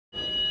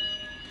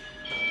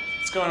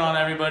What's going on,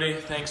 everybody?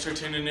 Thanks for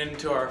tuning in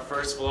to our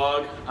first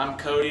vlog. I'm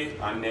Cody.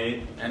 I'm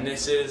Nate. And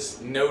this is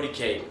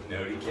Nodicate.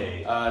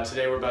 Nodicate.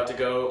 Today we're about to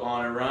go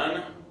on a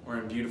run.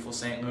 We're in beautiful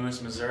St.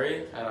 Louis,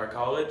 Missouri at our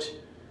college.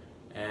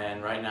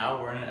 And right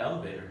now we're in an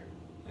elevator.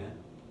 Yeah.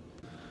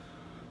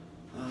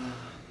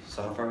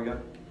 So how far we got?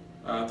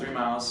 3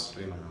 miles.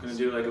 3 miles. Gonna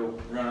do like a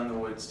run in the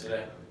woods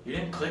today. You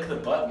didn't click the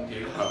button,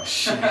 dude. Oh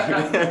shit.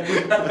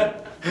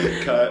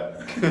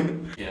 Cut.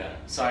 Yeah.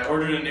 So I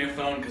ordered a new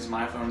phone because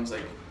my phone's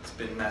like, it's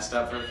been messed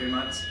up for a few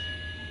months.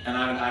 And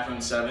I have an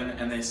iPhone 7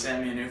 and they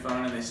sent me a new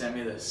phone and they sent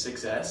me the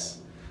 6S.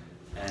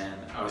 And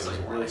I was like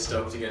really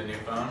stoked to get a new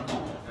phone.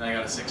 And I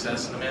got a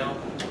 6S in the mail.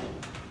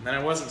 And then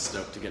I wasn't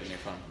stoked to get a new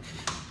phone.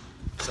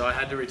 So I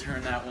had to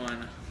return that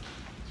one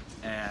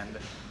and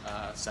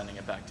sending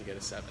it back to get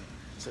a 7.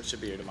 So it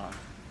should be here tomorrow.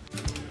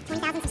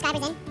 20,000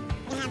 subscribers in.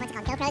 We're gonna have what's it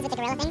called? GoPros with the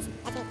gorilla things.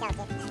 That's me. Big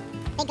goals.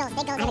 Big goals. I have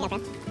a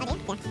GoPro. Oh, do you?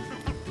 Yeah.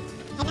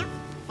 Head mount?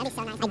 That'd be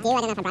so nice. I do. I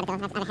don't know if I brought it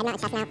though. I have a head mount, a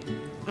chest mount.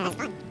 It's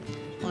fun.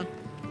 Yeah.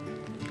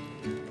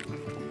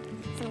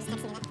 Someone just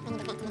texted me that. They need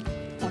to get to me.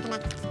 So come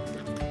back.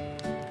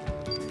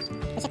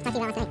 We should talk to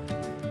you about last night.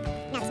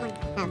 No, this morning.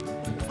 Oh.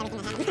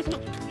 This is everything that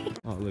happened.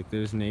 Oh, look,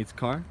 there's Nate's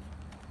car.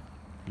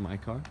 My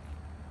car.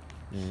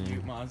 And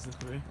Cute Mazda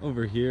 3.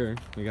 over here,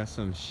 we got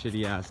some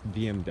shitty ass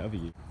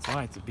BMW. That's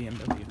why it's a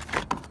BMW.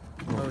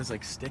 Oh, it was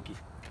like sticky.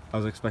 I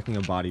was expecting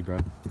a body, bro.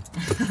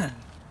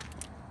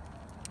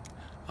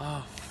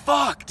 Oh,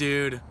 fuck,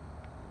 dude.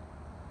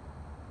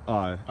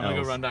 I'm gonna go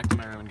else. run back to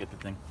my room and get the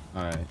thing.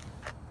 Alright.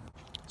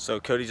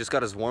 So Cody just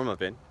got his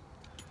warm-up in.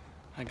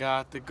 I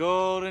got the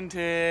golden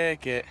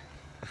ticket.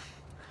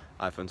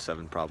 iPhone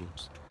 7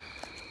 problems.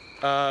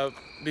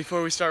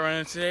 Before we start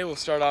running today, we'll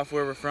start off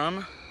where we're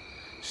from.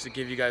 Just to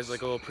give you guys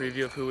like a little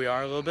preview of who we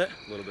are a little bit.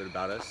 A little bit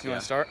about us. You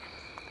wanna start?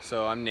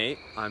 So I'm Nate.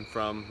 I'm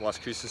from Las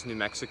Cruces, New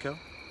Mexico.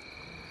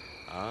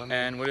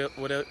 And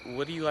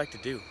what do you like to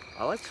do?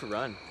 I like to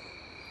run.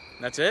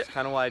 That's it?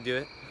 Kind of why I do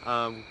it.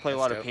 We play a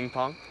lot of ping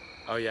pong.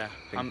 Oh yeah,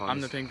 Ping I'm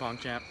the pongs. ping pong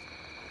champ.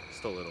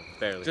 Just a little,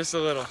 barely. Just a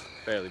little.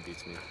 Barely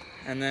beats me.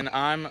 And then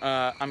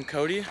I'm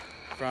Cody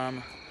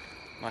from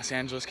Los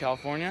Angeles,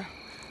 California.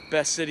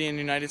 Best city in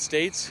the United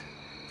States.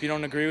 If you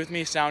don't agree with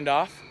me, sound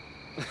off.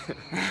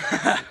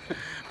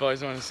 I've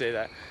always wanted to say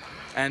that.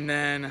 And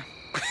then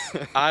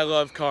I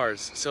love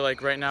cars. So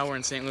like right now we're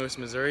in St. Louis,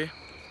 Missouri.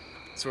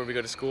 That's where we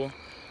go to school.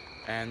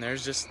 And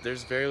there's a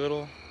very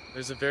little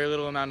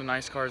amount of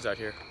nice cars out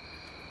here.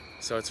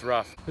 So it's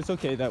rough. It's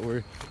okay that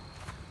we're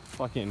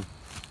fucking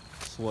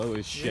slow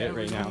as shit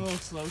right now. A little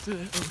slow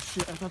today. Oh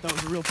shit, I thought that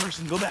was a real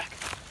person. Go back.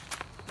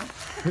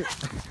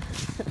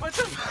 What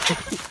the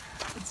fuck?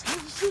 It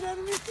scared the shit out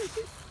of me.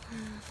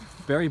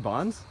 Barry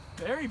Bonds?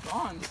 Barry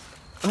Bonds.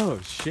 Oh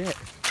shit.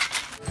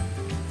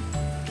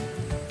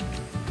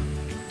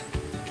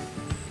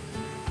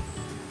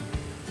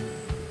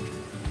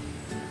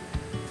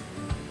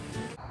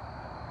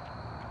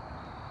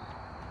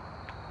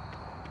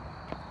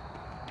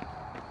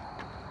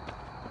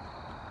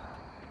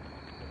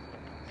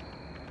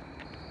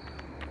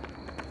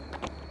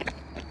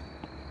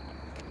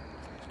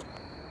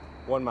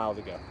 One mile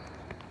to go.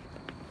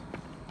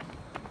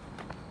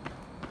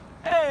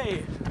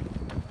 Hey,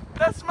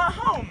 that's my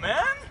home,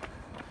 man.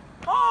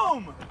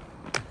 Home.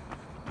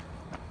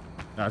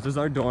 This is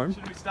our dorm.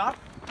 Should we stop?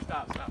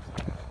 Stop.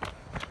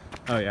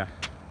 Oh yeah.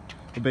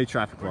 Obey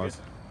traffic laws.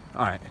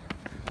 Alright.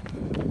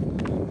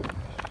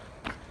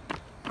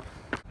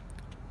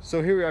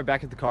 So here we are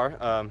back at the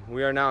car.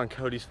 We are now on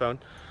Cody's phone.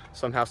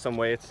 Somehow, some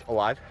way it's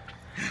alive.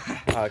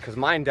 Because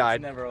mine died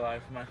It's never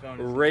alive. My phone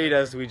is right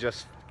as we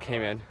just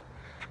came in.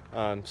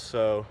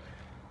 So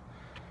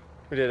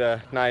we did a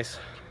nice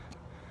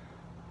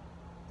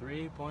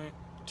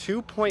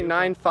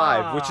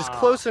 2.95, which is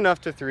close enough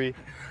to 3.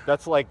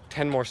 That's like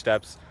 10 more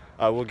steps.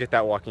 We'll get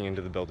that walking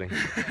into the building.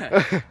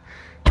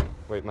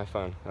 Wait, my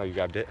phone. Oh, you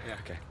grabbed it? Yeah.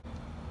 Okay.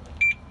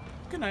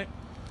 Good night.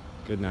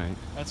 Good night.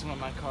 That's one of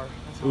my car.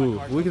 That's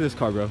Ooh, look at this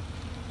car, bro.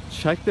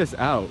 Check this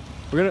out.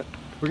 We're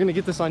gonna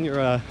get this on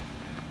your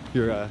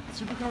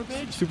Supercar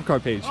page?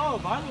 supercar page. Oh,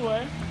 by the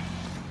way,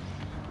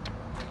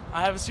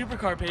 I have a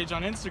supercar page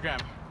on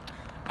Instagram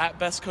at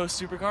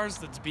bestcoastsupercars.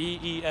 That's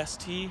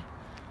BEST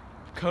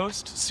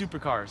Coast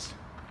Supercars.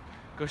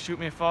 Go shoot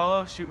me a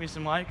follow, shoot me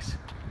some likes.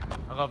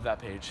 I love that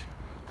page.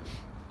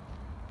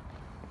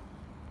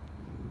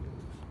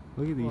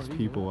 Look at these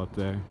people up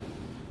there.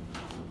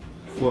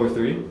 Floor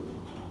 3.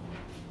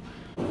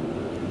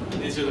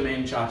 These are the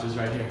main chotches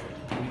right here.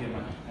 Let me get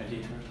my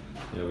ID.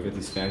 Yeah, we got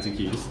these fancy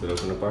keys that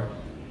open up our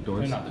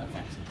doors. They're not that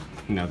fancy.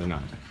 No, they're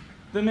not.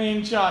 The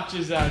main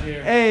chotches out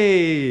here.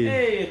 Hey!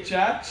 Hey, a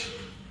chotch.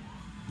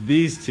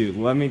 These two.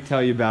 Let me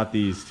tell you about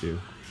these two.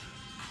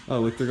 Oh,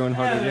 look, they're going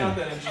harder Yeah,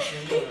 they're again. not that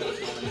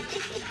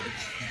interesting.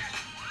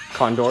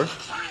 Condor.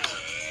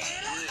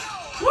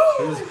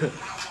 Woo!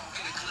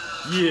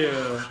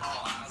 Yeah.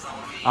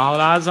 All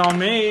eyes on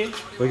me.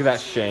 Look at that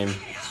shame.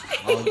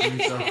 All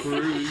drinks are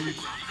free.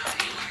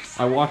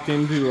 I walked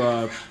into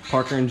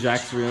Parker and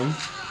Jack's room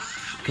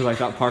because I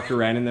thought Parker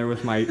ran in there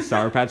with my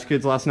Sour Patch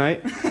Kids last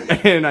night,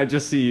 and I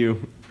just see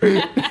you.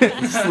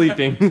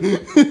 Sleeping.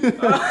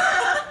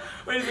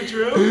 Wait, is it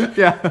true?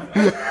 Yeah.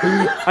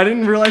 I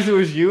didn't realize it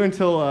was you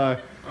until Oh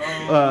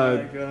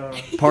my God.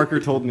 Parker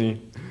told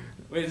me.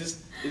 Wait,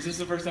 is this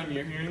the first time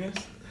you're hearing this?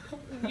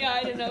 Yeah,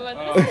 I didn't know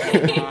about Oh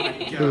this. my God.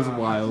 It was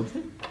wild.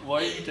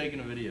 Why are you taking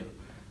a video?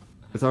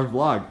 It's our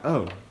vlog.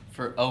 Oh.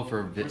 For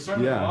We're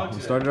starting the Yeah, vlog we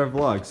today. started our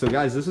vlog. So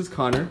guys, this is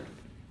Connor.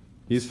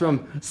 He's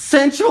from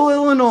Central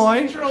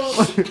Illinois.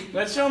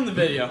 Let's show him the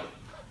video.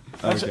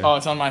 Okay. Oh,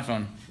 it's on my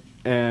phone.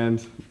 And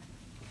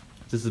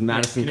this is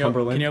Madison,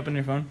 Cumberland. Can you open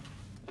your phone?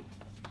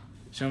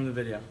 Show him the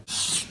video.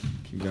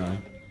 Keep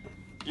going.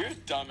 You're a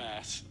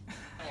dumbass.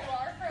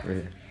 Right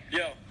here. Yo.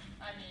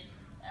 I mean,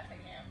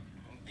 Effingham.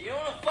 You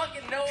wanna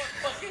fucking know what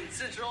fucking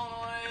Central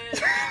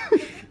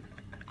Illinois is?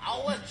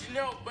 I'll let you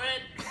know,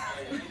 bud.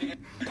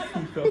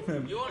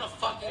 You wanna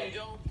fucking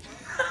go?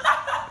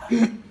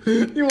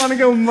 You wanna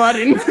go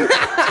mudding?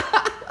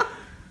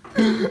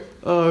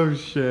 Oh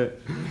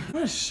shit.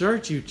 What a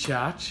shirt, you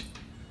chotch.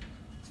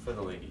 It's for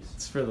the ladies.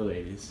 It's for the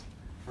ladies.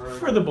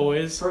 For the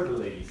boys. For the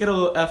ladies. Get a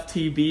little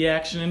FTB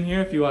action in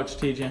here if you watch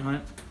TJ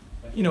Hunt.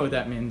 You know what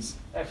that means.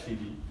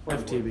 FTV.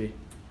 FTB.